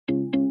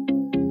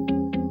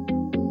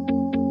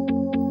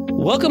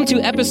Welcome to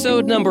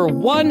episode number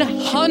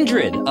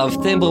 100 of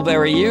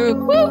Thimbleberry U.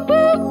 Woo,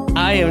 woo.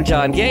 I am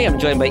John Gay. I'm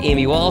joined by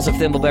Amy Walls of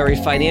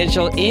Thimbleberry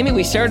Financial. Amy,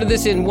 we started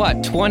this in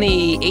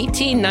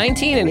 2018,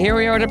 19, and here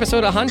we are at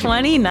episode 100.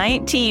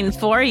 2019,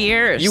 4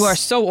 years. You are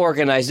so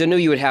organized. I knew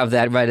you would have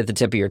that right at the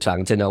tip of your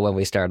tongue to know when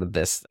we started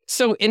this.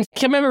 So in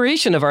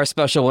commemoration of our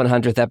special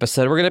 100th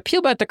episode, we're going to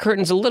peel back the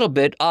curtains a little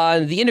bit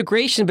on the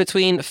integration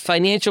between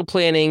financial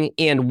planning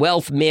and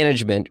wealth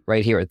management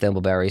right here at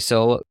Thimbleberry.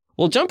 So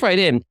we'll jump right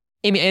in.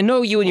 Amy, I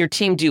know you and your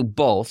team do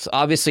both.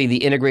 Obviously, the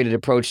integrated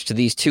approach to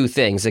these two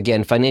things,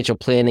 again, financial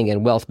planning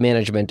and wealth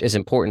management is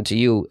important to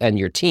you and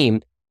your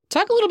team.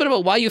 Talk a little bit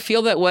about why you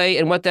feel that way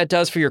and what that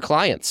does for your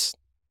clients.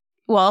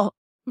 Well,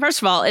 first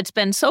of all, it's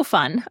been so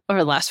fun over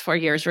the last 4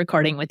 years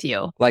recording with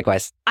you.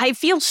 Likewise. I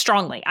feel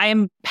strongly. I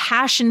am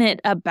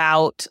passionate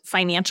about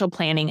financial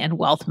planning and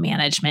wealth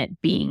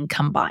management being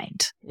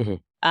combined. Mm-hmm.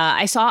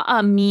 I saw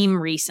a meme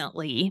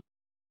recently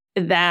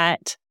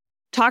that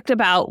talked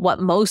about what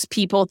most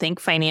people think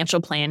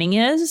financial planning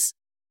is,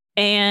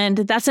 and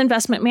that's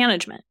investment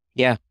management.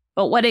 Yeah.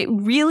 But what it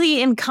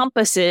really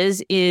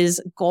encompasses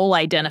is goal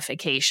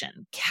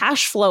identification,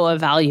 cash flow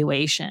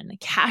evaluation,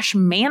 cash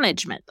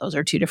management. Those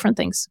are two different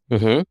things.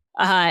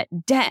 Mm-hmm.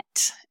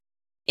 Debt,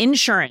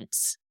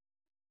 insurance,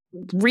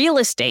 real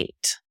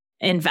estate,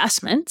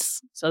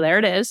 investments. So there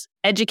it is.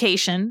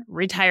 Education,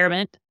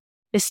 retirement,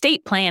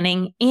 estate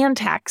planning, and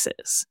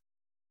taxes.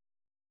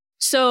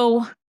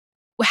 So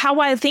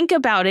how I think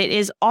about it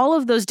is all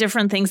of those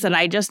different things that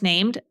I just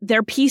named,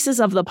 they're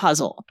pieces of the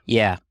puzzle.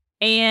 Yeah.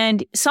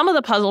 And some of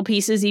the puzzle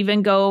pieces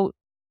even go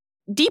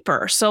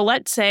deeper. So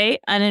let's say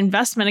an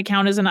investment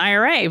account is an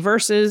IRA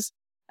versus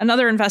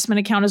another investment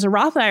account is a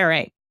Roth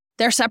IRA.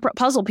 They're separate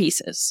puzzle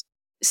pieces.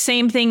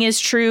 Same thing is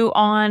true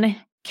on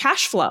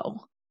cash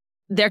flow.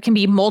 There can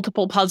be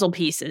multiple puzzle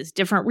pieces.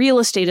 Different real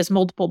estate is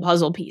multiple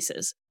puzzle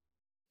pieces.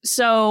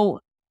 So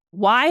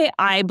why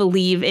I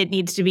believe it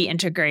needs to be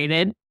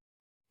integrated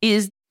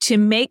is to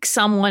make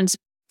someone's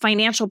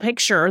financial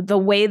picture the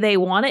way they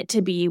want it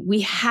to be.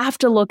 We have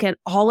to look at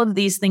all of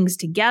these things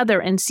together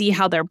and see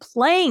how they're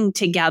playing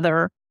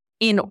together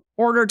in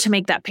order to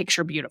make that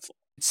picture beautiful.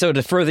 So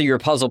to further your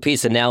puzzle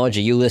piece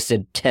analogy, you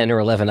listed 10 or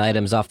 11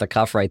 items off the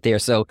cuff right there.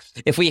 So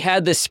if we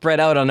had this spread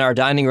out on our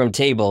dining room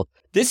table,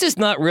 this is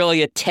not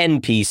really a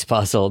 10-piece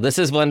puzzle. This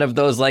is one of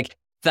those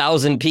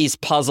 1,000-piece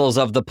puzzles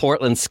of the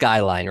Portland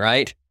skyline,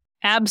 right?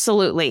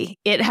 Absolutely.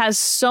 It has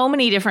so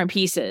many different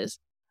pieces.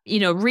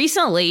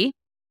 Recently,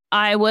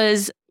 I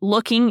was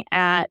looking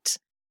at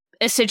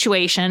a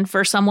situation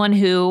for someone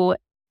who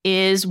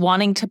is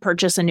wanting to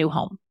purchase a new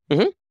home.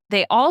 Mm-hmm.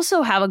 They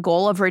also have a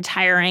goal of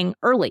retiring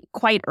early,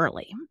 quite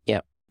early.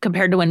 Yeah.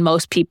 Compared to when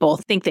most people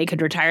think they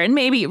could retire. And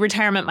maybe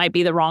retirement might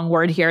be the wrong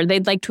word here.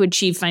 They'd like to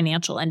achieve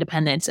financial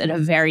independence at a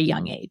very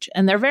young age.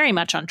 And they're very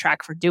much on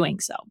track for doing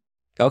so.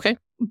 Okay.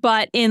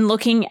 But in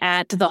looking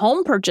at the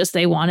home purchase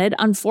they wanted,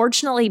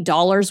 unfortunately,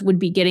 dollars would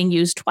be getting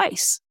used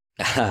twice.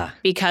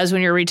 Because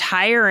when you're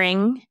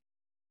retiring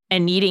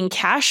and needing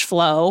cash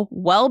flow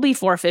well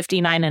before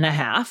 59 and a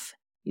half,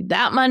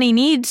 that money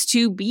needs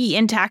to be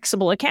in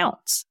taxable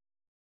accounts.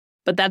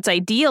 But that's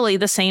ideally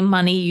the same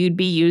money you'd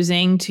be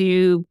using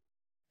to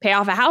pay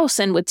off a house.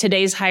 And with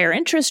today's higher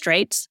interest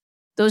rates,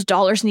 those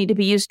dollars need to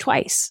be used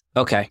twice.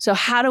 Okay. So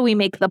how do we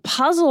make the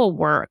puzzle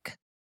work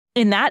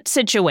in that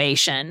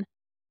situation?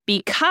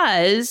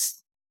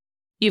 Because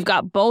you've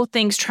got both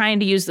things trying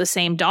to use the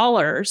same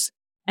dollars.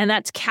 And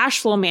that's cash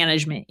flow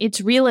management. It's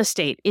real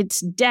estate.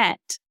 It's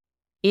debt.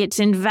 It's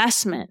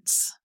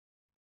investments.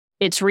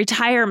 It's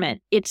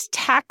retirement. It's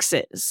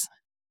taxes.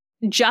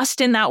 Just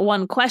in that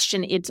one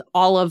question, it's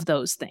all of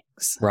those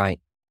things. Right.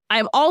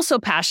 I'm also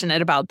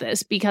passionate about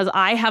this because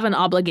I have an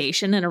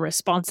obligation and a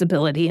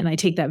responsibility, and I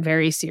take that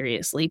very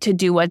seriously, to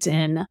do what's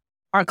in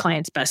our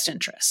client's best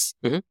interests.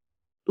 Mm-hmm.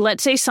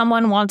 Let's say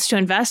someone wants to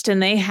invest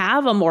and they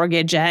have a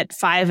mortgage at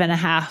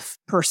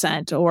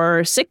 5.5%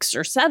 or 6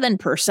 or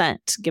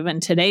 7%, given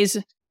today's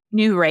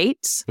new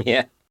rates.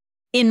 Yeah.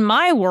 In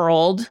my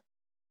world,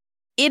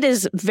 it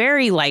is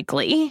very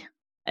likely,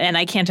 and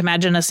I can't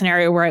imagine a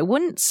scenario where I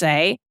wouldn't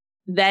say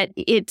that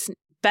it's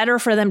better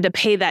for them to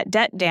pay that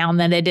debt down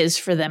than it is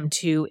for them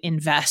to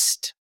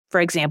invest,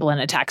 for example, in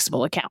a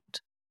taxable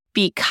account.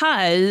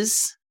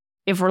 Because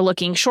if we're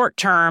looking short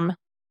term,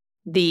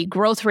 the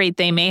growth rate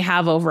they may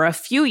have over a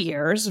few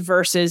years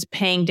versus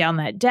paying down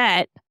that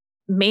debt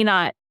may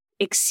not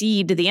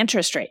exceed the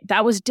interest rate.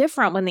 That was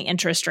different when the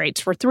interest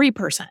rates were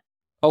 3%.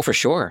 Oh, for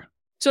sure.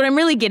 So what I'm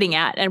really getting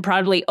at, and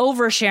probably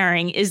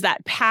oversharing, is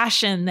that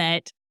passion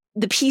that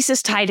the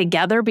pieces tie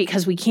together,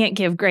 because we can't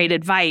give great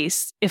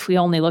advice if we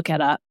only look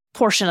at a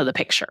portion of the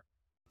picture.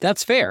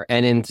 That's fair.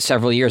 And in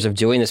several years of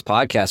doing this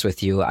podcast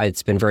with you,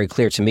 it's been very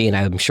clear to me, and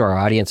I'm sure our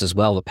audience as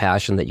well, the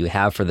passion that you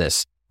have for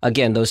this.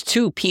 Again, those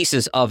two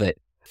pieces of it,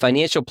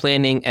 financial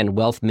planning and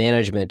wealth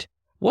management.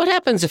 What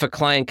happens if a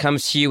client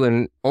comes to you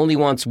and only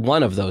wants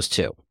one of those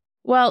two?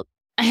 Well,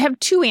 I have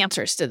two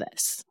answers to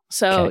this.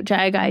 So, okay.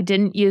 Jag, I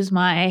didn't use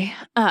my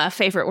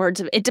favorite words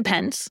of it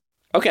depends.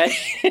 Okay.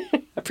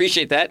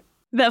 Appreciate that.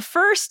 The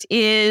first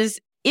is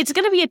it's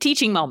going to be a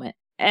teaching moment.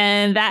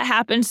 And that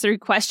happens through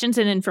questions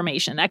and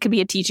information. That could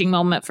be a teaching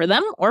moment for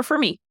them or for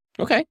me.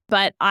 Okay.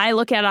 But I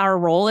look at our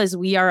role as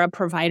we are a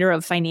provider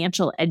of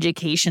financial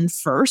education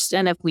first.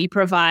 And if we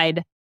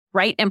provide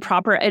right and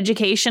proper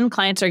education,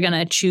 clients are going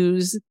to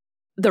choose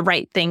the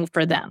right thing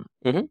for them.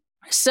 Mm-hmm.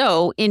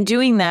 So in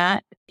doing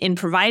that, in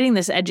providing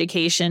this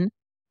education,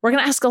 we're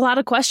going to ask a lot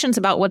of questions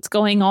about what's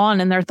going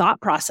on in their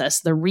thought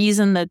process, the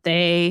reason that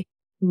they,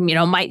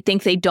 might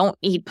think they don't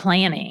need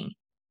planning.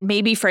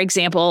 Maybe, for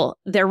example,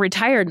 they're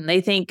retired and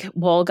they think,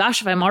 well,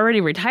 gosh, if I'm already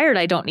retired,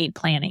 I don't need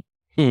planning.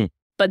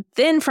 But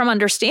then from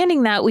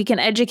understanding that, we can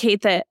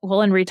educate that,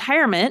 well, in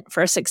retirement,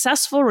 for a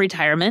successful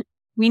retirement,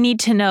 we need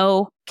to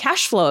know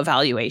cash flow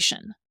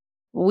evaluation.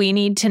 We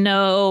need to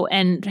know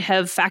and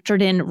have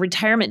factored in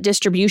retirement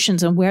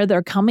distributions and where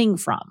they're coming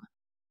from.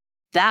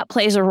 That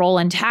plays a role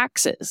in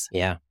taxes.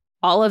 Yeah.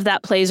 All of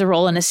that plays a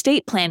role in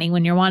estate planning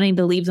when you're wanting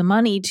to leave the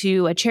money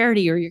to a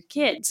charity or your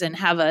kids and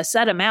have a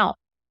set amount.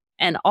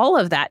 And all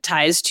of that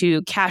ties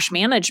to cash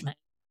management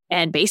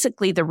and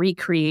basically the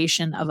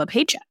recreation of a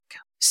paycheck.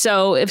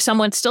 So if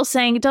someone's still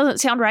saying it doesn't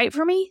sound right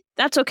for me,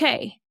 that's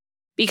okay.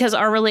 Because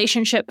our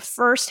relationship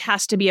first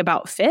has to be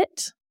about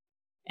fit.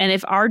 And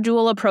if our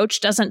dual approach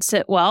doesn't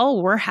sit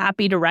well, we're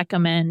happy to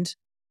recommend,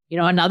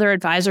 another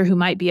advisor who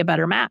might be a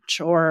better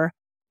match, or,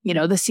 the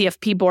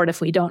CFP board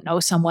if we don't know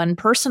someone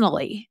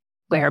personally,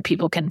 where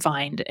people can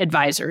find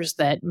advisors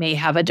that may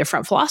have a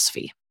different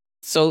philosophy.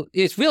 So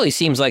it really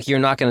seems like you're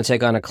not going to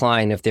take on a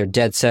client if they're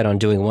dead set on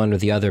doing one or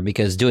the other,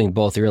 because doing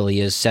both really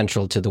is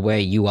central to the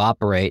way you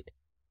operate.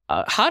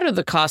 How do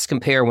the costs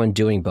compare when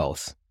doing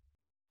both?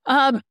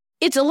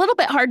 It's a little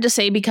bit hard to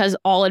say because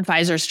all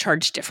advisors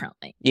charge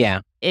differently.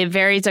 Yeah. It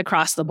varies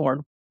across the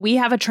board. We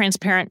have a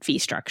transparent fee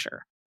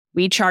structure.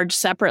 We charge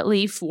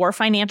separately for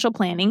financial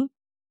planning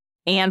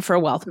and for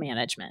wealth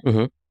management.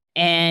 Mm-hmm.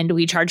 And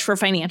we charge for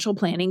financial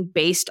planning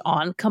based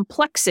on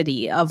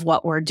complexity of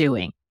what we're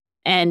doing.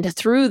 And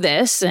through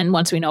this, and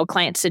once we know a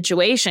client's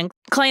situation,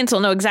 clients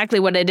will know exactly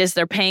what it is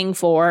they're paying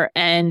for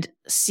and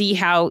see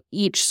how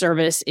each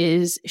service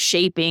is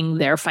shaping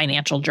their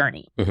financial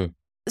journey. Mm-hmm.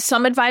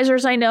 Some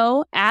advisors I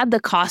know add the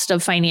cost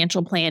of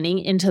financial planning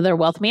into their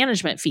wealth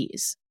management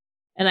fees.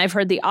 And I've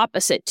heard the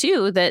opposite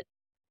too, that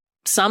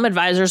some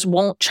advisors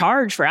won't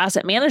charge for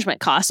asset management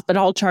costs, but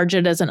I'll charge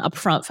it as an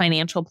upfront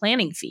financial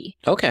planning fee.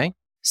 Okay.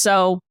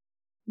 So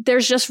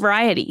there's just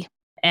variety.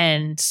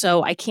 And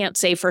so I can't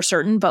say for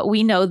certain, but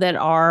we know that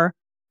our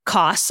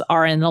costs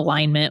are in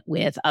alignment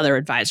with other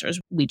advisors.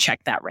 We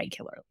check that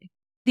regularly.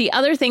 The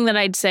other thing that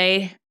I'd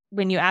say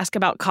when you ask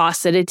about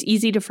costs that it's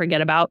easy to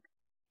forget about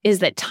is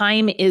that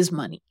time is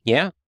money.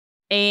 Yeah.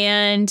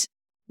 And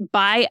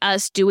by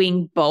us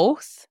doing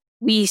both,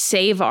 we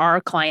save our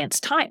clients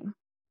time.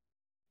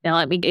 Now,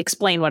 let me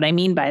explain what I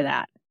mean by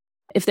that.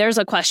 If there's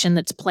a question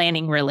that's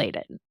planning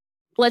related,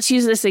 let's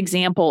use this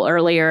example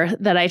earlier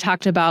that I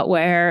talked about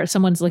where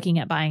someone's looking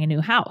at buying a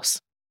new house.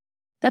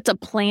 That's a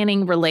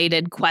planning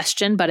related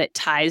question, but it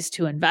ties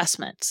to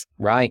investments.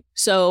 Right.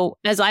 So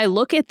as I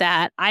look at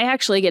that, I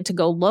actually get to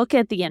go look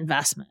at the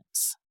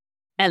investments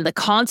and the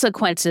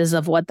consequences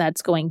of what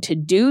that's going to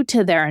do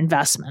to their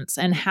investments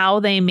and how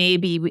they may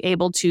be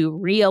able to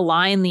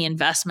realign the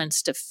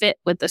investments to fit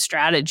with the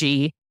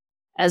strategy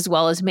as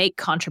well as make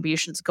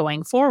contributions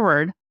going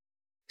forward,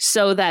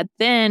 so that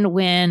then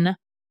when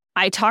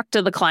I talk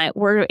to the client,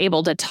 we're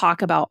able to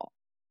talk about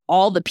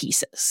all the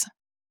pieces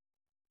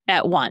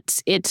at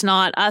once. It's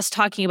not us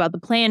talking about the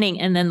planning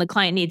and then the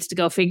client needs to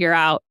go figure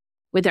out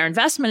with their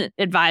investment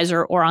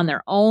advisor or on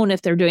their own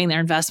if they're doing their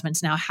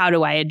investments now, how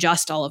do I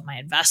adjust all of my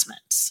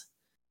investments?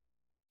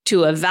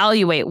 To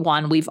evaluate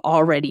one, we've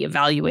already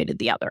evaluated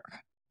the other.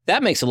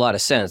 That makes a lot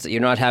of sense, that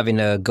you're not having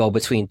to go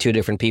between two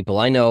different people.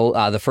 I know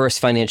the first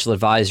financial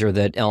advisor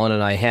that Ellen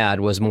and I had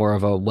was more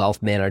of a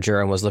wealth manager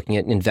and was looking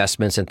at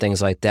investments and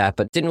things like that,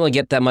 but didn't really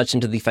get that much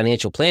into the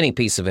financial planning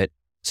piece of it.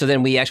 So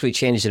then we actually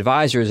changed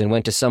advisors and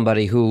went to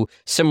somebody who,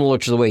 similar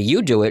to the way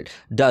you do it,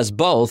 does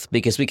both,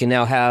 because we can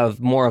now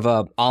have more of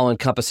a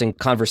all-encompassing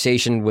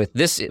conversation with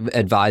this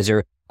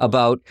advisor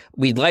about,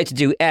 we'd like to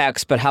do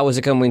X, but how is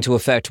it going to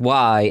affect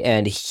Y?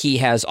 And he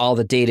has all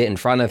the data in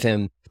front of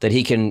him that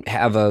he can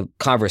have a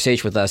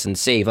conversation with us and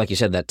save, like you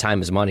said, that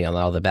time is money on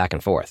all the back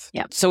and forth.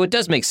 Yeah. So it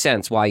does make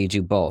sense why you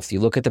do both.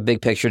 You look at the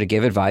big picture to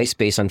give advice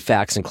based on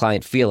facts and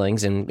client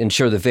feelings and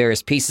ensure the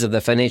various pieces of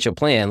the financial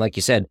plan, like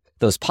you said,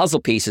 those puzzle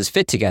pieces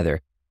fit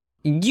together.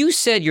 You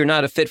said you're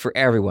not a fit for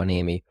everyone,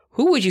 Amy.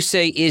 Who would you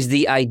say is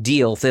the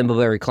ideal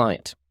Thimbleberry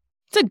client?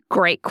 It's a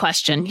great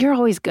question. You're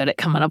always good at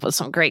coming up with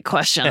some great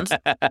questions.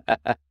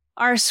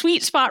 Our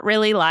sweet spot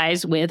really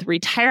lies with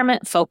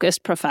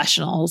retirement-focused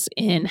professionals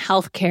in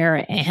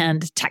healthcare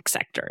and tech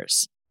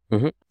sectors.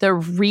 Mm-hmm. The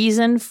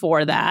reason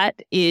for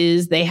that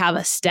is they have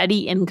a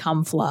steady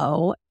income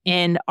flow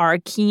and are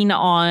keen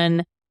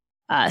on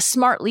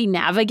smartly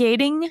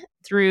navigating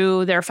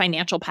through their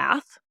financial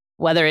path,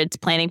 whether it's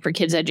planning for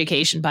kids'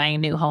 education, buying a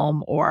new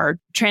home, or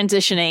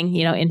transitioning,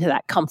 into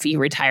that comfy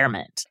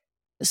retirement.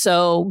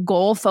 So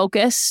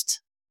goal-focused,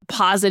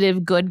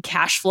 positive, good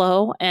cash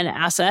flow and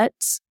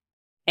assets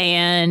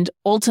And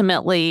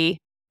ultimately,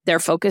 they're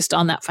focused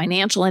on that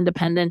financial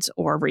independence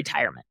or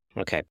retirement.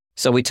 Okay.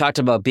 So we talked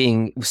about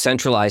being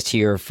centralized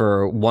here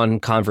for one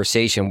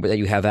conversation, that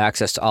you have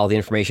access to all the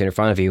information in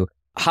front of you.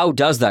 How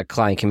does that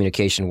client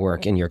communication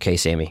work in your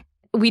case, Amy?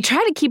 We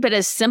try to keep it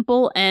as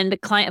simple and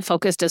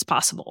client-focused as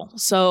possible.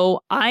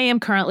 So I am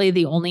currently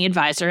the only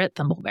advisor at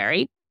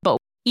Thimbleberry, but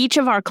each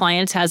of our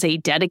clients has a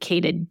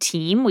dedicated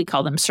team. We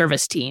call them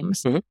service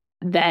teams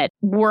that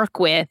work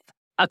with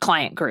a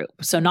client group.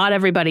 So not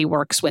everybody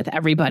works with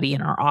everybody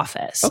in our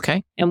office.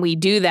 Okay. And we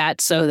do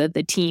that so that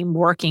the team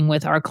working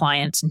with our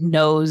clients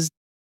knows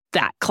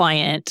that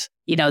client,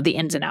 the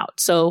ins and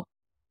outs. So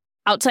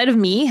outside of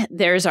me,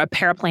 there's our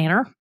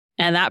paraplanner,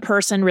 and that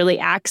person really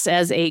acts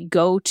as a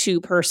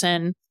go-to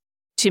person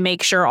to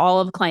make sure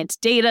all of the client's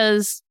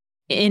data's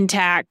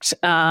intact.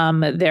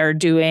 They're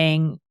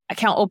doing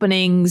account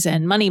openings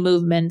and money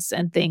movements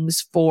and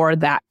things for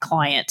that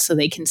client so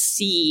they can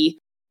see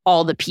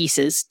all the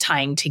pieces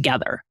tying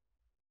together.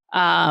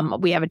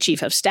 We have a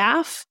chief of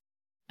staff.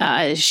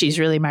 She's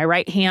really my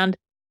right hand.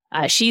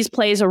 She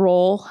plays a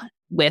role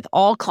with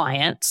all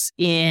clients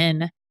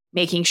in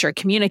making sure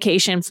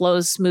communication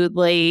flows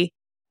smoothly,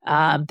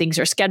 things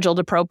are scheduled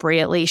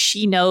appropriately.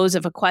 She knows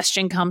if a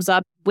question comes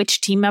up,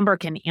 which team member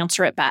can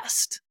answer it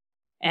best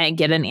and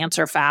get an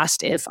answer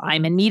fast if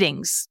I'm in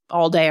meetings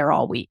all day or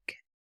all week.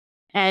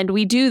 And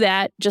we do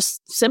that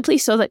just simply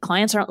so that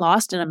clients aren't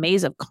lost in a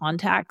maze of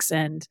contacts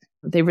and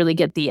they really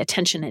get the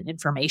attention and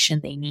information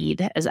they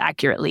need as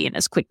accurately and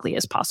as quickly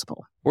as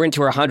possible. We're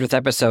into our 100th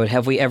episode.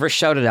 Have we ever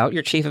shouted out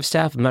your chief of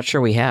staff? I'm not sure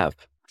we have.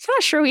 I'm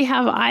not sure we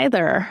have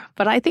either,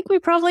 but I think we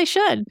probably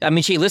should. I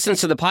mean, she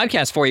listens to the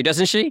podcast for you,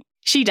 doesn't she?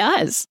 She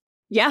does.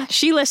 Yeah,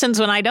 she listens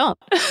when I don't.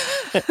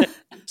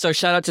 So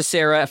shout out to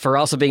Sarah for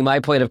also being my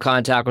point of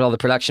contact with all the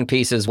production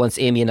pieces once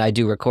Amy and I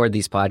do record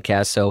these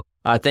podcasts. So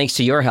thanks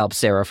to your help,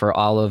 Sarah, for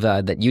all of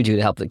that you do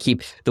to help to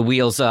keep the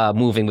wheels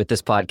moving with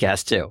this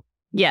podcast too.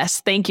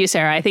 Yes, thank you,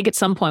 Sarah. I think at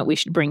some point we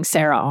should bring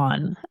Sarah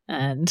on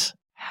and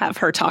have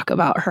her talk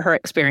about her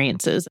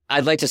experiences.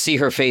 I'd like to see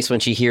her face when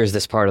she hears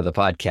this part of the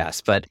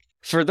podcast. But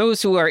for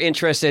those who are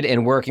interested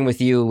in working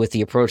with you with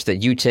the approach that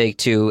you take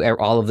to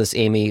all of this,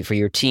 Amy, for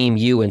your team,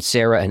 you and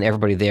Sarah and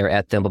everybody there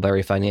at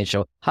Thimbleberry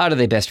Financial, how do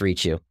they best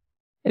reach you?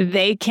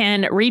 They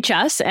can reach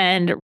us,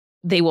 and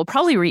they will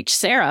probably reach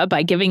Sarah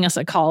by giving us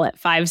a call at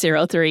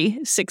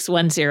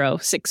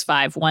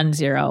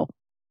 503-610-6510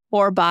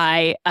 or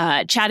by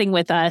chatting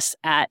with us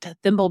at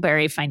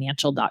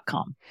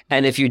thimbleberryfinancial.com.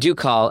 And if you do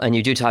call and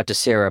you do talk to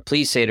Sarah,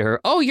 please say to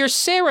her, "Oh, you're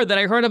Sarah that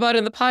I heard about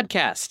in the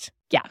podcast."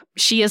 Yeah,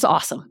 she is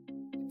awesome.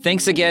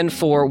 Thanks again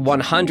for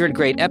 100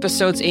 great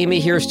episodes,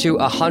 Amy. Here's to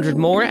 100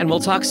 more, and we'll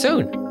talk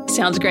soon.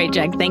 Sounds great,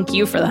 Jag. Thank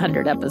you for the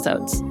 100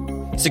 episodes.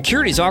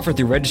 Securities offered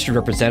through registered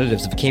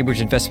representatives of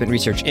Cambridge Investment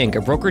Research, Inc.,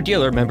 a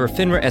broker-dealer member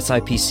FINRA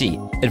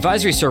SIPC.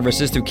 Advisory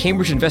services through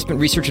Cambridge Investment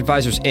Research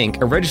Advisors,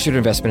 Inc., a registered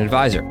investment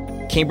advisor.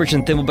 Cambridge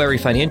and Thimbleberry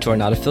Financial are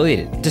not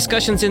affiliated.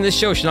 Discussions in this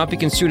show should not be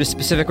construed as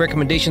specific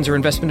recommendations or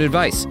investment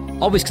advice.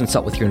 Always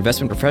consult with your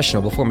investment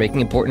professional before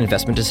making important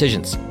investment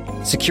decisions.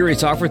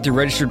 Securities offered through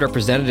registered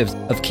representatives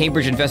of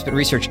Cambridge Investment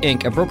Research,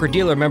 Inc., a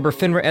broker-dealer member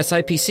FINRA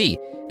SIPC.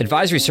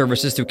 Advisory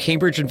services through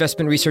Cambridge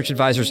Investment Research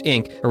Advisors,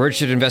 Inc., a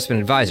registered investment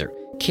advisor.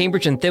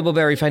 Cambridge and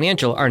Thimbleberry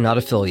Financial are not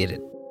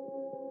affiliated.